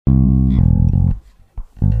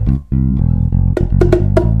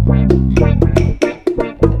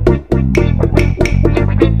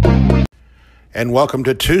And welcome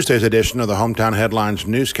to Tuesday's edition of the Hometown Headlines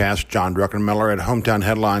newscast. John Druckenmiller at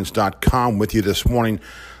hometownheadlines.com with you this morning.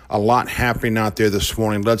 A lot happening out there this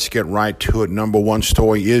morning. Let's get right to it. Number one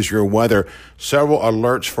story is your weather. Several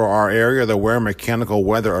alerts for our area. The Ware Mechanical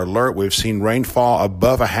Weather Alert. We've seen rainfall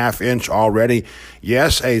above a half inch already.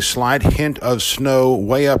 Yes, a slight hint of snow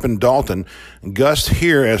way up in Dalton. Gusts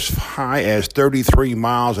here as high as 33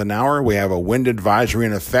 miles an hour. We have a wind advisory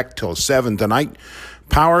in effect till 7 tonight.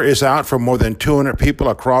 Power is out for more than 200 people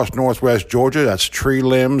across northwest Georgia. That's tree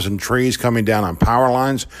limbs and trees coming down on power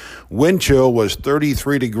lines. Wind chill was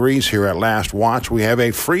 33 degrees here at last watch. We have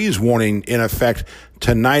a freeze warning in effect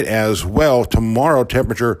tonight as well. Tomorrow,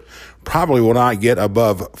 temperature probably will not get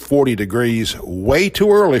above 40 degrees. Way too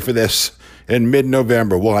early for this in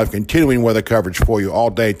mid-November. We'll have continuing weather coverage for you all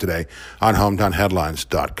day today on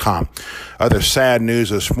hometownheadlines.com. Other sad news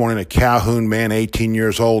this morning, a Calhoun man, 18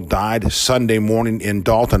 years old, died Sunday morning in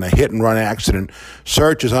Dalton, a hit-and-run accident.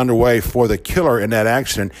 Search is underway for the killer in that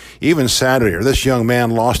accident. Even sadder, this young man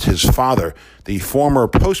lost his father, the former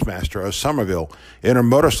postmaster of Somerville, in a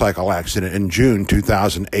motorcycle accident in June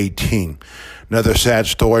 2018. Another sad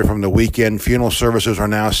story from the weekend. Funeral services are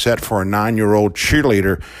now set for a 9-year-old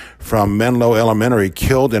cheerleader from Menlo Elementary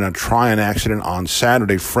killed in a Tryon accident on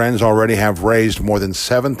Saturday. Friends already have raised more than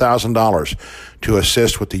 $7,000 to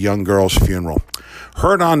assist with the young girl's funeral.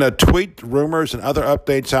 Heard on the tweet, rumors, and other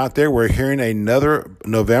updates out there, we're hearing another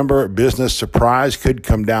November business surprise could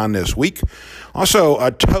come down this week. Also, a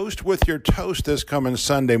toast with your toast this coming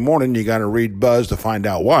Sunday morning. You got to read Buzz to find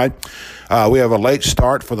out why. We have a late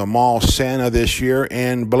start for the mall Santa this year,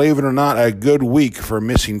 and believe it or not, a good week for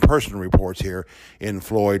missing person reports here in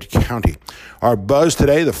Floyd County. Our Buzz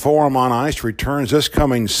today, the Forum on Ice, returns this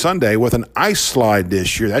coming Sunday with an ice slide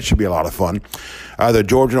this year. That should be a lot of fun. The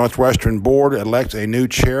Georgia Northwestern Board elects a new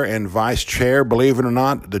chair and vice chair. Believe it or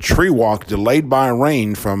not, the tree walk delayed by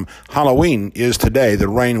rain from Halloween is today. The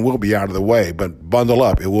rain will be out of the way, but bundle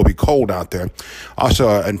up. It will be cold out there.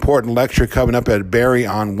 Also, an important lecture coming up at Berry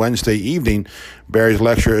on Wednesday evening. Barry's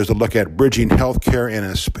lecture is to look at bridging healthcare and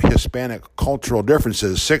Hispanic cultural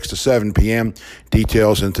differences, 6 to 7 p.m.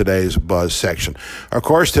 Details in today's Buzz section. Of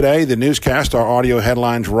course, today, the newscast, our audio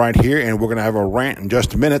headlines right here, and we're going to have a rant in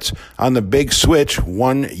just minutes on the big switch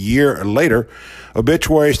 1 year later.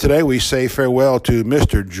 Obituaries today, we say farewell to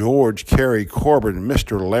Mr. George Carey Corbin,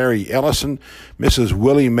 Mr. Larry Ellison, Mrs.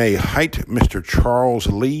 Willie Mae Height, Mr. Charles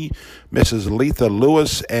Lee, Mrs. Letha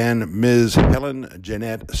Lewis, and Ms. Helen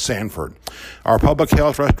Jeanette Sanford. Our public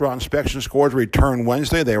health restaurant inspection scores return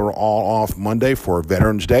Wednesday. They were all off Monday for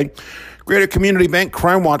Veterans Day. Greater Community Bank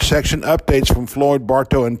Crime Watch section updates from Floyd,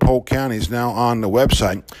 Bartow, and Polk counties now on the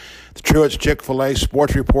website. The Truett's Chick-fil-A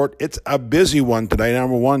Sports Report, it's a busy one today.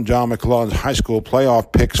 Number one, John McClellan's high school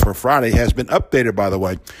playoff picks for Friday has been updated, by the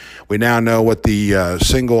way. We now know what the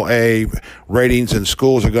single A ratings in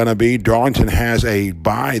schools are going to be. Darlington has a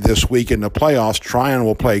bye this week in the playoffs. Tryon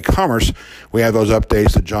will play Commerce. We have those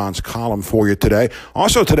updates to John's column for you today.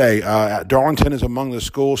 Also today, Darlington is among the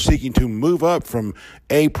schools seeking to move up from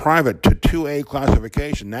A private to 2A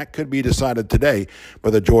classification. That could be decided today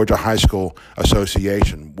by the Georgia High School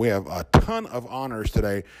Association. We have a ton of honors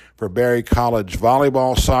today for Berry College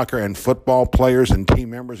volleyball, soccer, and football players and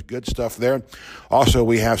team members. Good stuff there. Also,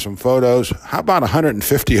 we have some photos. How about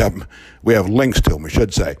 150 of them? We have links to them, we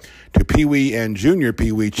should say, to Pee Wee and Junior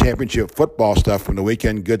Pee Wee Championship football stuff from the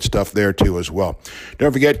weekend. Good stuff there, too, as well.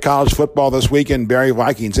 Don't forget college football this weekend. Berry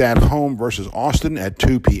Vikings at home versus Austin at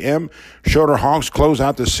 2 p.m. Schroeder Hawks close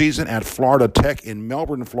out the season at Florida Tech in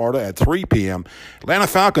Melbourne, Florida at 3 p.m. Atlanta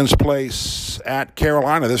Falcons play at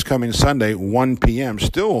Carolina this coming Sunday, 1 p.m.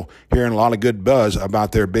 Still hearing a lot of good buzz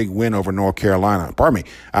about their big win over North Carolina.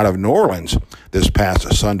 Out of New Orleans this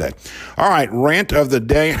past Sunday. All right, rant of the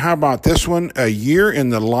day. How about this one? A year in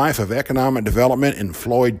the life of economic development in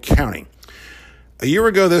Floyd County. A year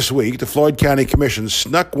ago this week, the Floyd County Commission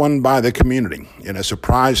snuck one by the community. In a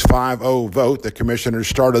surprise 5-0 vote, the commissioners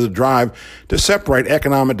started the drive to separate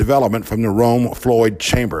economic development from the Rome-Floyd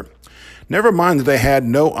Chamber. Never mind that they had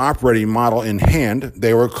no operating model in hand,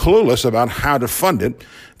 they were clueless about how to fund it.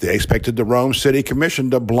 They expected the Rome City Commission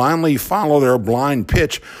to blindly follow their blind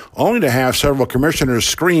pitch, only to have several commissioners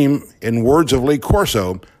scream, in words of Lee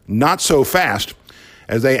Corso, "Not so fast,"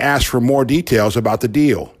 as they asked for more details about the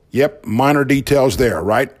deal. Yep, minor details there,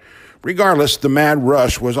 right? Regardless, the mad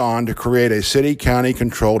rush was on to create a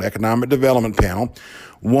city-county-controlled economic development panel,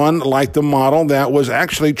 one like the model that was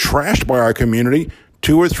actually trashed by our community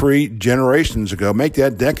 2 or 3 generations ago, make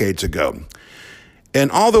that decades ago. And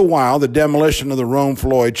all the while, the demolition of the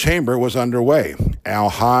Rome-Floyd Chamber was underway. Al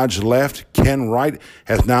Hodge left. Ken Wright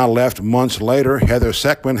has now left months later. Heather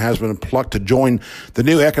Seckman has been plucked to join the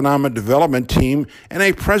new economic development team, and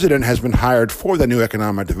a president has been hired for the new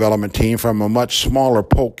economic development team from a much smaller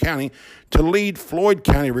Polk County to lead Floyd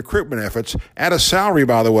County recruitment efforts at a salary,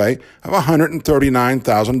 by the way, of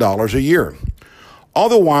 $139,000 a year. All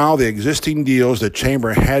the while, the existing deals the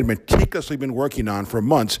chamber had meticulously been working on for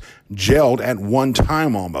months gelled at one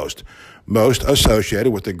time almost, most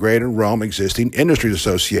associated with the Greater Rome Existing Industries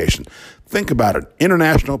Association. Think about it.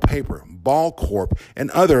 International Paper, Ball Corp, and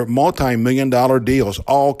other multi-million-dollar deals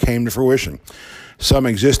all came to fruition. Some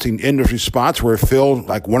existing industry spots were filled,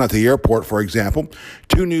 like one at the airport, for example.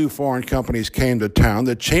 2 new foreign companies came to town.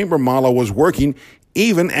 The chamber model was working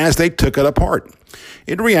even as they took it apart.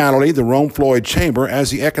 In reality, the Rome-Floyd Chamber, as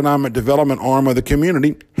the economic development arm of the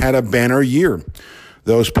community, had a banner year.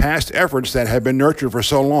 Those past efforts that had been nurtured for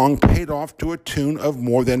so long paid off to a tune of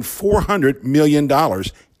more than $400 million,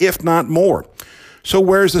 if not more. So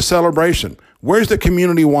where's the celebration? Where's the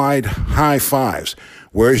community-wide high fives?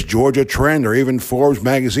 Where's Georgia Trend or even Forbes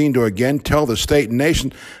magazine to again tell the state and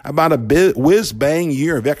nation about a whiz-bang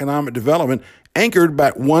year of economic development anchored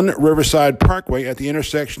by One Riverside Parkway at the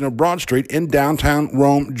intersection of Broad Street in downtown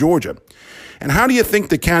Rome, Georgia? And how do you think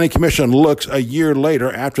the county commission looks a year later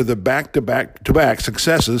after the back-to-back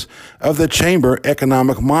successes of the chamber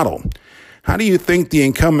economic model? How do you think the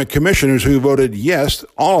incumbent commissioners who voted yes,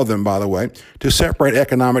 all of them, by the way, to separate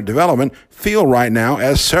economic development feel right now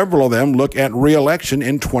as several of them look at re-election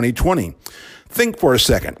in 2020? Think for a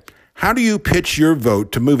second. How do you pitch your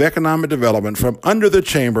vote to move economic development from under the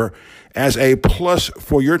chamber as a plus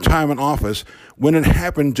for your time in office when it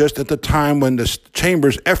happened just at the time when the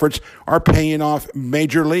chamber's efforts are paying off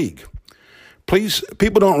major league? Please,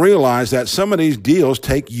 people don't realize that some of these deals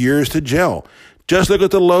take years to gel. Just look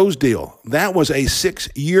at the Lowe's deal. That was a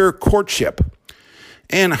 6-year courtship.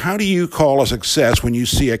 And how do you call a success when you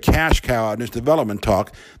see a cash cow in this development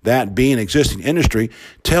talk, that being existing industry,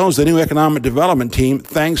 tells the new economic development team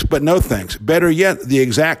thanks but no thanks? Better yet, the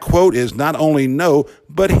exact quote is not only no,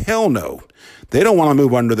 but hell no. They don't want to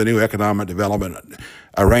move under the new economic development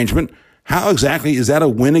arrangement. How exactly is that a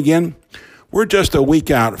win again? We're just a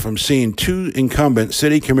week out from seeing 2 incumbent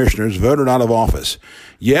city commissioners voted out of office.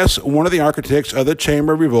 Yes, one of the architects of the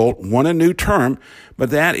Chamber of Revolt won a new term, but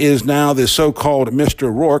that is now the so-called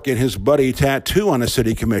Mr. Rourke and his buddy Tattoo on the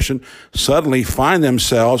city commission suddenly find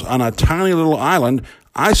themselves on a tiny little island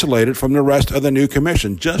isolated from the rest of the new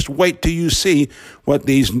commission. Just wait till you see what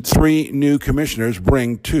these 3 new commissioners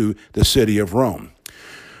bring to the city of Rome.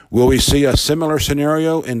 Will we see a similar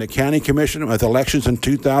scenario in the county commission with elections in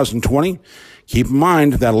 2020? Keep in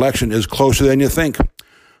mind that election is closer than you think.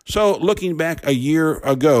 So looking back a year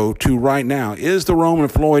ago to right now, is the Rome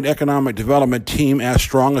and Floyd economic development team as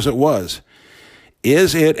strong as it was?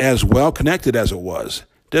 Is it as well connected as it was?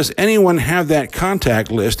 Does anyone have that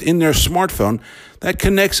contact list in their smartphone that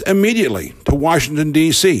connects immediately to Washington,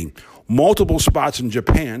 D.C., multiple spots in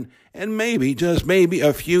Japan, and maybe, just maybe,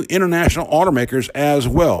 a few international automakers as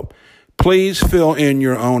well? Please fill in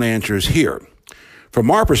your own answers here. From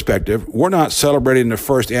our perspective, we're not celebrating the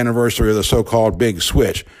first anniversary of the so-called Big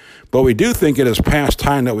Switch, but we do think it is past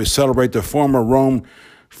time that we celebrate the former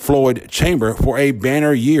Rome-Floyd Chamber for a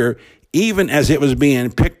banner year, even as it was being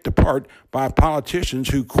picked apart by politicians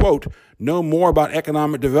who, quote, know more about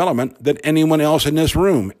economic development than anyone else in this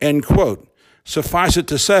room, end quote. Suffice it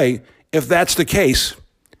to say, if that's the case,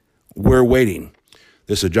 we're waiting.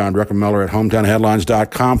 This is John Druckenmiller at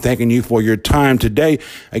HometownHeadlines.com, thanking you for your time today.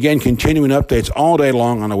 Again, continuing updates all day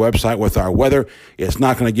long on the website with our weather. It's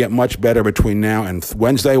not going to get much better between now and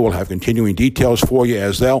Wednesday. We'll have continuing details for you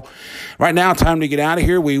as well. Right now, time to get out of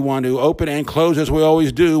here. We want to open and close, as we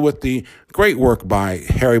always do, with the great work by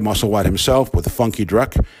Harry Musselwhite himself with Funky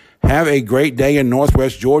Druck. Have a great day in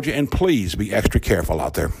Northwest Georgia, and please be extra careful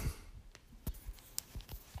out there.